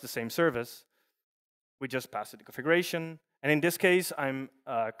pretty much the same service. We just pass it the configuration. And in this case, I'm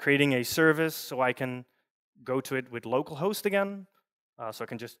creating a service so I can go to it with localhost again. So I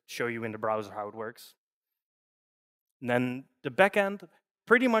can just show you in the browser how it works. And then the backend,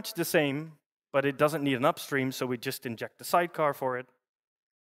 pretty much the same, but it doesn't need an upstream, so we just inject the sidecar for it.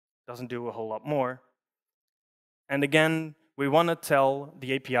 Doesn't do a whole lot more. And again, we want to tell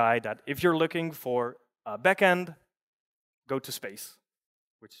the API that if you're looking for a backend, go to space,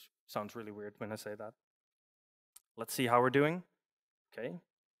 which sounds really weird when I say that. Let's see how we're doing. Okay,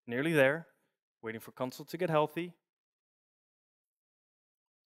 nearly there. Waiting for console to get healthy.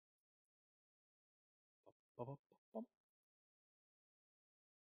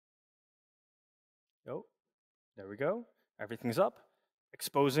 Oh, there we go. Everything's up.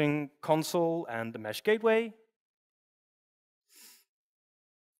 Exposing console and the mesh gateway.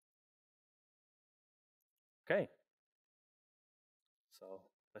 Okay. So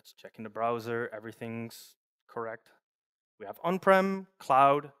let's check in the browser. Everything's correct. We have on-prem,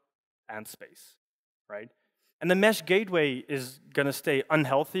 cloud, and space, right? And the mesh gateway is going to stay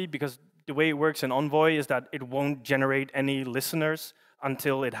unhealthy because the way it works in Envoy is that it won't generate any listeners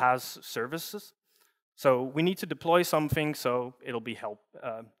until it has services. So we need to deploy something so it'll be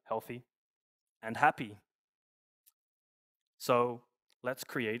healthy and happy. So let's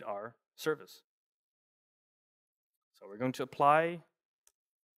create our service. So we're going to apply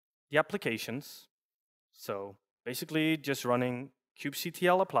the applications. So basically just running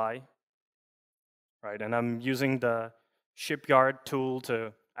kubectl apply, right? And I'm using the shipyard tool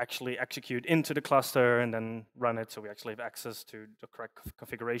to actually execute into the cluster and then run it so we actually have access to the correct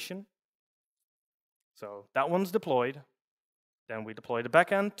configuration. So that one's deployed. Then we deploy the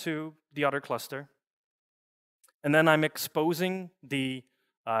backend to the other cluster. And then I'm exposing the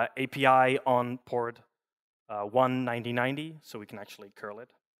API on port 19090 so we can actually curl it.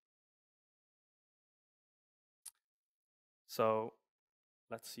 So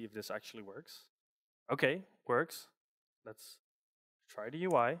let's see if this actually works. OK, works. Let's try the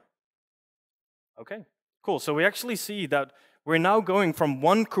UI. OK, cool. So we actually see that we're now going from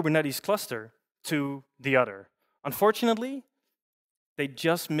one Kubernetes cluster to the other. Unfortunately, they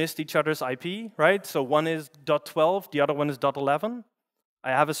just missed each other's IP, right? So one is .12, the other one is .11. I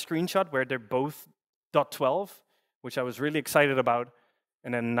have a screenshot where they're both .12, which I was really excited about.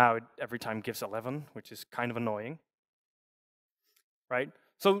 And then now it every time gives 11, which is kind of annoying, right?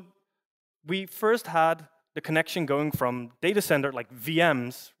 So we first had the connection going from data center, like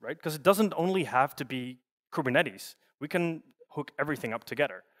VMs, right? Because it doesn't only have to be Kubernetes. We can hook everything up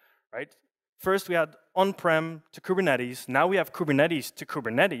together, right? First, we had on-prem to Kubernetes. Now we have Kubernetes to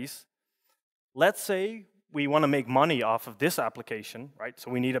Kubernetes. Let's say we want to make money off of this application, right?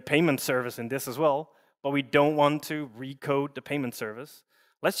 So we need a payment service in this as well, but we don't want to recode the payment service.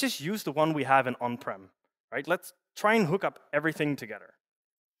 Let's just use the one we have in on-prem, right? Let's try and hook up everything together.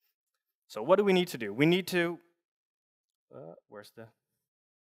 So what do we need to do? We need to,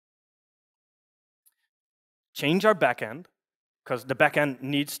 change our backend, because the backend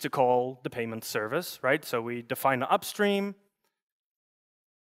needs to call the payment service, right? So we define the upstream,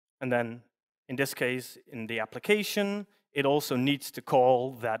 and then in this case, in the application, it also needs to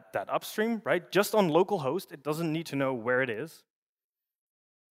call that upstream, right? Just on localhost, it doesn't need to know where it is.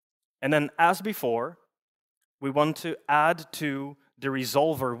 And then as before, we want to add to the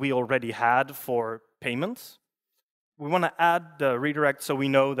resolver we already had for payments. We want to add the redirect so we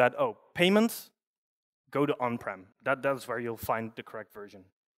know that, oh, payments go to on-prem. That's where you'll find the correct version.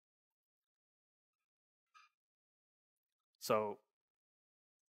 So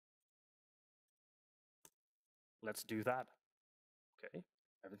let's do that. OK,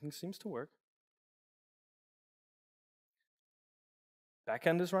 everything seems to work.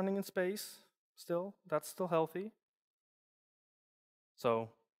 Backend is running in space still. That's still healthy. So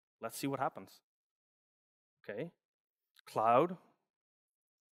let's see what happens. OK, cloud,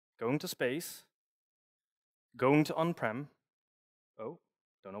 going to space, going to on-prem. Oh,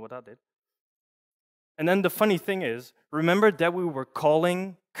 don't know what that did. And then the funny thing is, remember that we were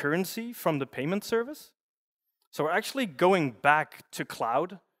calling currency from the payment service? So we're actually going back to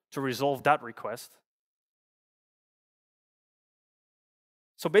cloud to resolve that request.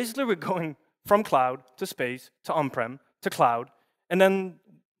 So basically, we're going from cloud to space to on-prem to cloud. And then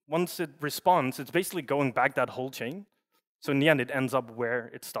once it responds, it's basically going back that whole chain. So in the end, it ends up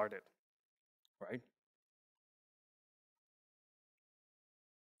where it started, right?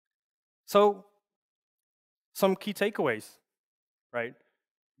 So some key takeaways, right?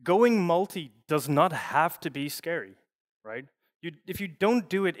 Going multi does not have to be scary, right? If you don't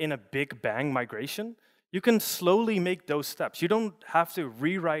do it in a big bang migration, you can slowly make those steps. You don't have to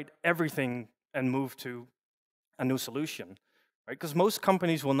rewrite everything and move to a new solution, right? Because most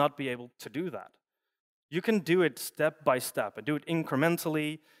companies will not be able to do that. You can do it step by step and do it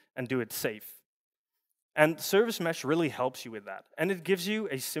incrementally and do it safe. And Service Mesh really helps you with that. And it gives you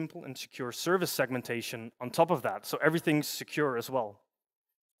a simple and secure service segmentation on top of that, so everything's secure as well.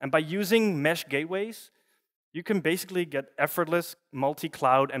 And by using mesh gateways, you can basically get effortless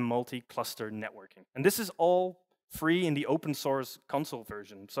multi-cloud and multi-cluster networking. And this is all free in the open source console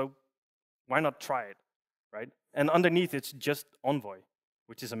version, so why not try it, right? And underneath, it's just Envoy,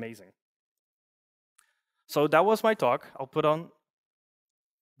 which is amazing. So that was my talk. I'll put on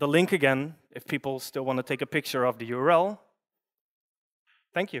the link again if people still want to take a picture of the URL.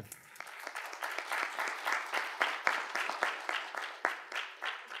 Thank you.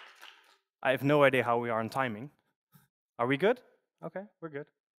 I have no idea how we are on timing. Are we good? OK, we're good.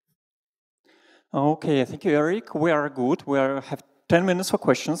 OK, thank you, Erik. We are good. We have 10 minutes for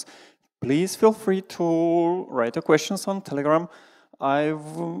questions. Please feel free to write your questions on Telegram.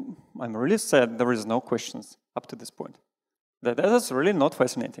 I'm really sad there is no questions up to this point. That is really not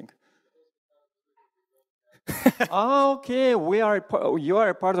fascinating. Okay, you are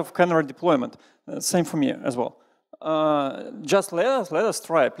a part of Canary deployment. Same for me as well. Just let us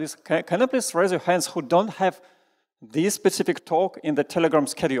try, please. Can you please raise your hands who don't have this specific talk in the Telegram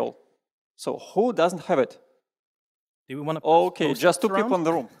schedule? So who doesn't have it? Do we want to? Okay, just 2 people in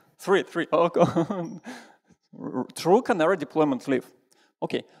the room. Three. Okay. True Canary deployment live.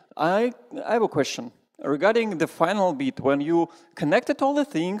 Okay, I have a question regarding the final bit when you connected all the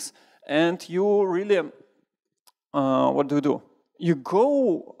things and you really, what do? You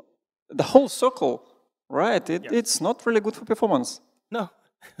go the whole circle, right? It's not really good for performance. No,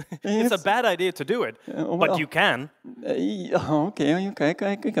 it's a bad idea to do it, but you can. Okay.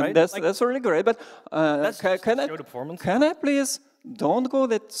 Right? That's really great. But can I please don't go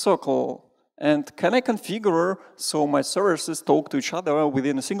that circle? And can I configure so my services talk to each other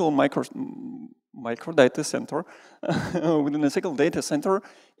within a single micro data center, within a single data center,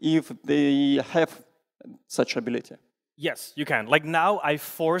 if they have such ability? Yes, you can. Like now, I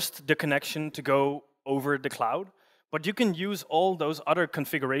forced the connection to go over the cloud, but you can use all those other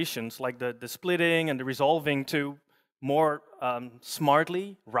configurations, like the splitting and the resolving, to more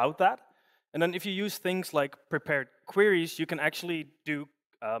smartly route that. And then if you use things like prepared queries, you can actually do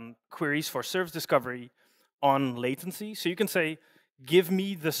queries for service discovery on latency. So you can say, give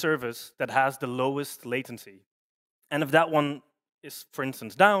me the service that has the lowest latency. And if that one is, for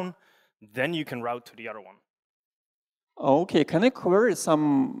instance, down, then you can route to the other one. Okay, can I query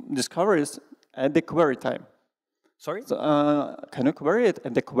some discoveries at the query time? Sorry? So, can you query it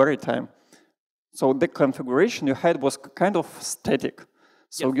at the query time? So the configuration you had was kind of static.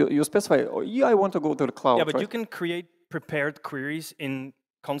 So yes. you specify, oh, yeah, I want to go to the cloud. Yeah, but right? you can create prepared queries in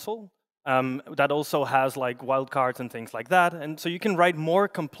console that also has like wildcards and things like that. And so you can write more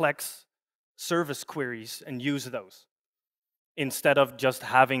complex service queries and use those instead of just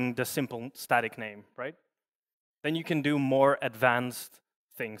having the simple static name, right? Then you can do more advanced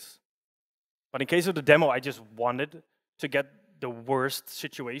things. But in case of the demo, I just wanted to get the worst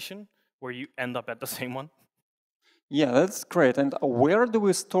situation where you end up at the same one. Yeah, that's great. And where do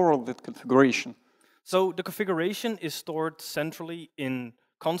we store that configuration? So the configuration is stored centrally in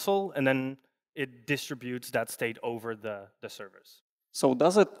console, and then it distributes that state over the servers. So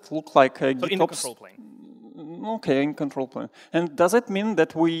does it look like a GitOps? In the control plane. Okay, in control plane. And does it mean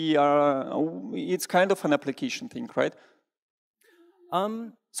that it's kind of an application thing, right?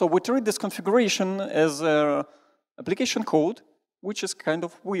 So we treat this configuration as application code, which is kind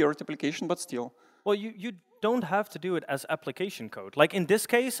of weird application, but still. Well, you don't have to do it as application code. Like in this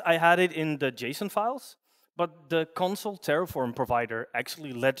case, I had it in the JSON files, but the console Terraform provider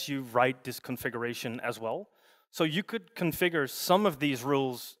actually lets you write this configuration as well. So you could configure some of these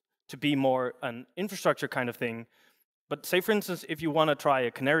rules to be more an infrastructure kind of thing. But say, for instance, if you want to try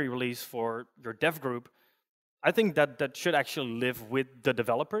a canary release for your dev group, I think that should actually live with the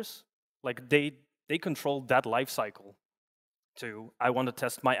developers. Like they control that life cycle. To I want to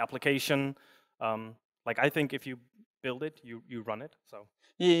test my application. Like I think if you build it, you run it. So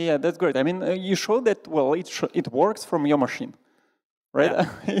yeah, that's great. I mean, you show that well, it works from your machine, right?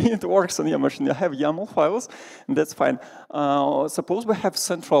 Yeah. It works on your machine. You have YAML files, and that's fine. Suppose we have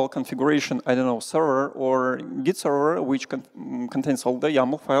central configuration, I don't know, server or Git server, which contains all the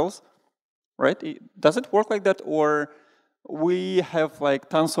YAML files, right? Does it work like that, or we have like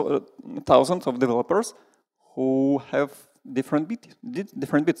thousands of developers who have different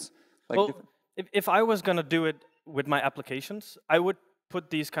bits? Like well, if I was going to do it with my applications, I would put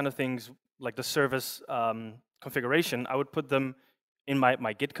these kind of things, like the service configuration, I would put them in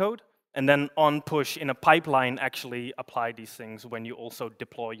my Git code, and then on push in a pipeline actually apply these things when you also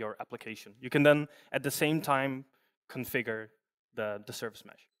deploy your application. You can then, at the same time, configure the service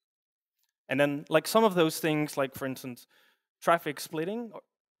mesh. And then, like some of those things, like for instance, traffic splitting,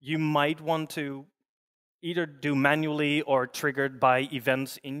 you might want to either do manually or triggered by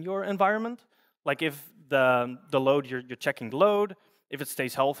events in your environment. Like if the load, you're checking the load, if it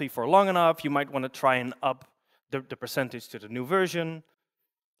stays healthy for long enough, you might want to try and up the percentage to the new version.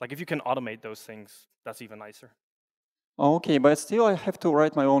 Like if you can automate those things, that's even nicer. Okay, but still I have to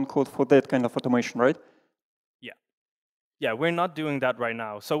write my own code for that kind of automation, right? Yeah. Yeah, we're not doing that right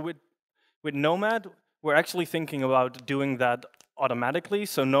now. So with Nomad, we're actually thinking about doing that automatically.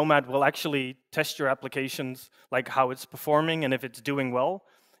 So Nomad will actually test your applications, like how it's performing, and if it's doing well,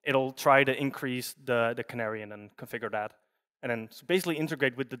 it'll try to increase the canary and then configure that. And then basically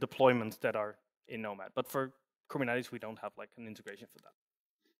integrate with the deployments that are in Nomad. But for Kubernetes, we don't have like an integration for that.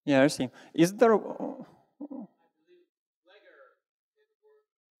 Yeah, I see. Is there...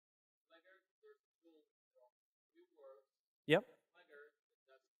 Yep.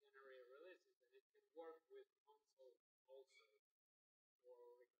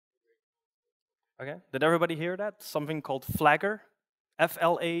 Okay. Did everybody hear that? Something called Flagger,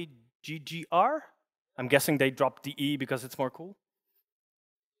 Flagger. I'm guessing they dropped the E because it's more cool.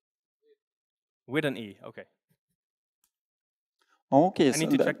 With an E. Okay. Okay. I need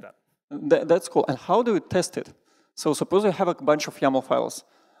to check that. That's cool. And how do you test it? So suppose you have a bunch of YAML files.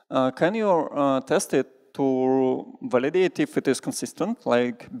 Can you test it to validate if it is consistent,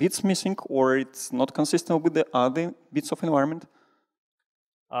 like bits missing, or it's not consistent with the other bits of environment?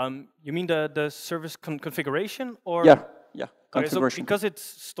 You mean the service configuration, or yeah, Okay, configuration. so because it's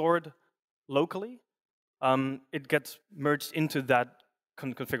stored locally, it gets merged into that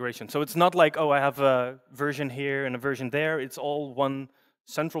configuration. So it's not like, oh, I have a version here and a version there. It's all one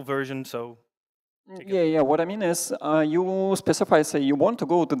central version. So yeah. What I mean is, you specify, say, you want to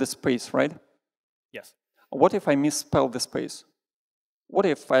go to the space, right? Yes. What if I misspell the space? What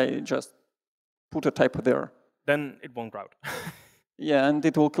if I just put a typo there? Then it won't route. Yeah, and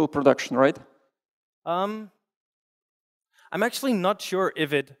it will kill production, right? I'm actually not sure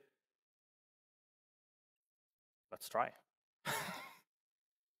if it. Let's try.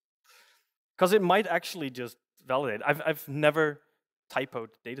 Because it might actually just validate. I've never typoed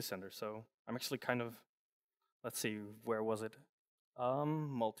data center, so I'm actually kind of. Let's see, where was it?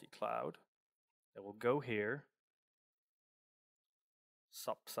 Multi-cloud. It will go here.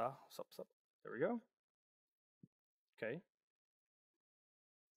 Sup. There we go. Okay.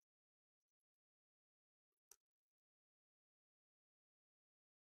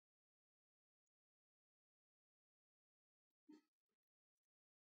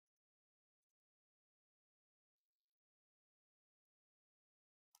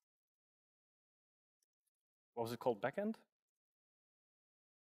 What was it called? Backend?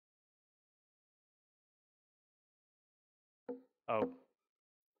 Oh.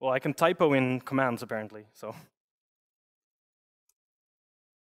 Well, I can typo in commands apparently, so.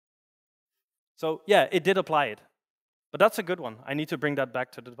 So yeah, it did apply it. But that's a good one. I need to bring that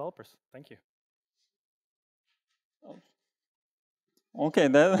back to the developers. Thank you. Okay,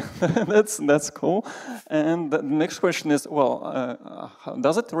 that's cool. And the next question is, well,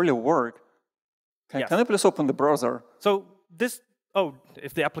 does it really work? Can I please open the browser? So this,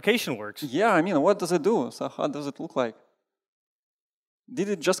 if the application works. Yeah, I mean, what does it do? So how does it look like? Did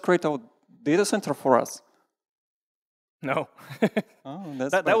it just create a data center for us? No. Oh,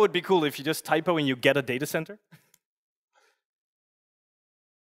 that's that would be cool if you just typo and you get a data center.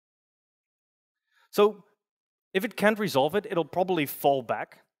 So if it can't resolve it, it'll probably fall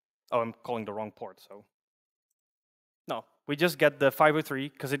back. Oh, I'm calling the wrong port, so. No, we just get the 503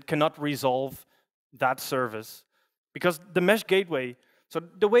 because it cannot resolve that service. Because the mesh gateway, so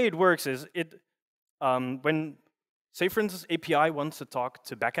the way it works is when, say for instance, API wants to talk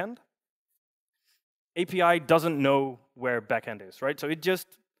to backend, API doesn't know where backend is, right? So it just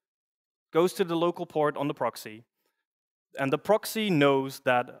goes to the local port on the proxy, and the proxy knows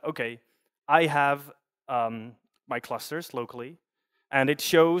that, okay, I have my clusters locally, and it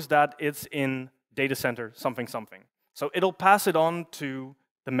shows that it's in data center something. So it'll pass it on to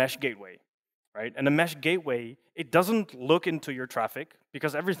the mesh gateway, right? And the mesh gateway, it doesn't look into your traffic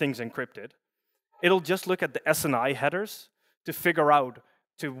because everything's encrypted. It'll just look at the SNI headers to figure out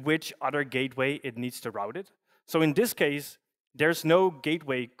to which other gateway it needs to route it. So in this case, there's no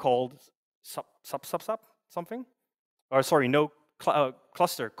gateway called something, or sorry, no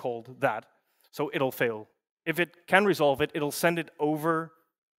cluster called that. So it'll fail. If it can resolve it, it'll send it over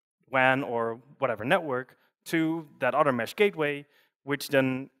WAN or whatever network to that other mesh gateway, which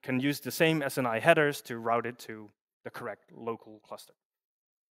then can use the same SNI headers to route it to the correct local cluster.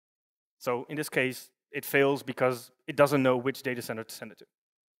 So in this case, it fails because it doesn't know which data center to send it to.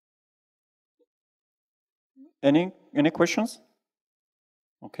 Any questions?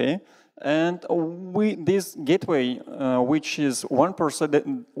 Okay, and this gateway, which is one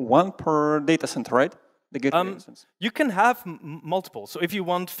per data center, right? The gateway instance. You can have multiple. So if you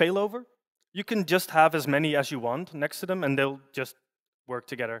want failover, you can just have as many as you want next to them, and they'll just work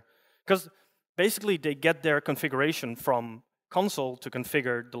together. Because basically, they get their configuration from console to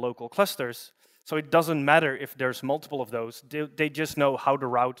configure the local clusters. So it doesn't matter if there's multiple of those. They just know how to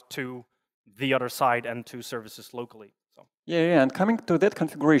route to the other side and to services locally. So. Yeah, and coming to that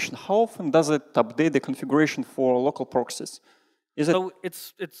configuration, how often does it update the configuration for local proxies? So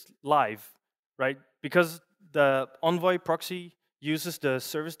it's live, right? Because the Envoy proxy uses the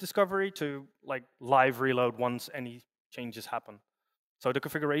service discovery to like live reload once any changes happen. So the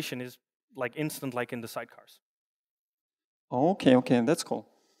configuration is like instant, like in the sidecars. Okay, that's cool.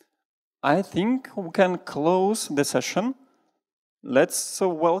 I think we can close the session. let's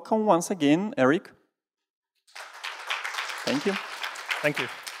welcome once again Erik. Thank you. Thank you.